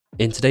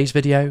In today's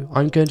video,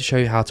 I'm going to show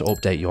you how to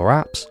update your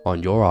apps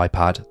on your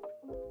iPad.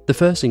 The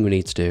first thing we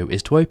need to do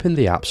is to open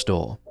the App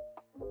Store.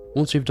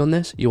 Once we've done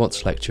this, you want to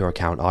select your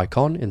account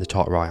icon in the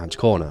top right hand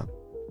corner.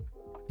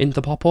 In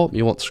the pop-up,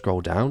 you want to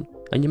scroll down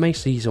and you may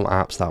see some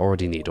apps that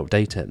already need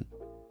updating.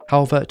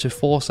 However, to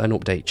force an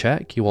update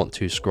check, you want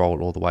to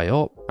scroll all the way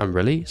up and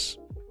release.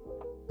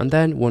 And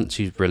then once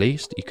you've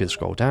released, you can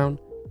scroll down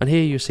and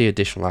here you see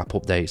additional app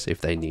updates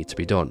if they need to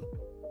be done.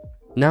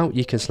 Now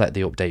you can select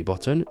the update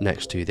button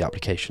next to the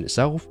application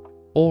itself,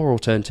 or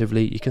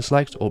alternatively you can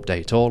select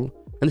update all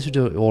and this will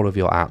do all of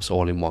your apps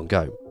all in one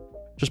go.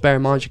 Just bear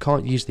in mind you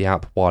can't use the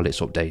app while it's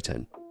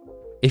updating.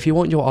 If you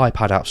want your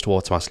iPad apps to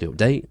automatically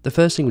update, the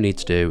first thing we need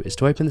to do is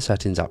to open the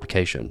settings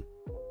application.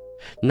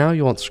 Now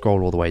you want to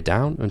scroll all the way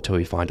down until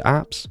you find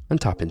apps and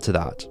tap into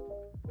that.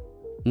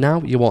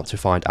 Now you want to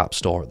find App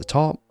Store at the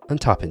top and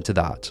tap into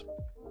that.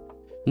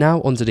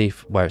 Now underneath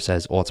where it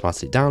says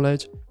automatic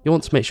download, you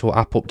want to make sure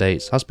app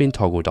updates has been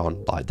toggled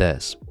on like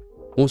this.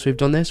 Once we've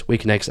done this, we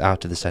can exit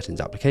out of the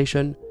settings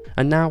application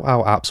and now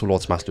our apps will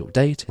automatically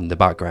update in the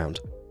background.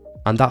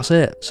 And that's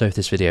it. So if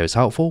this video is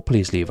helpful,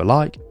 please leave a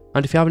like,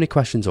 and if you have any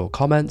questions or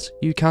comments,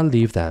 you can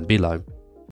leave them below.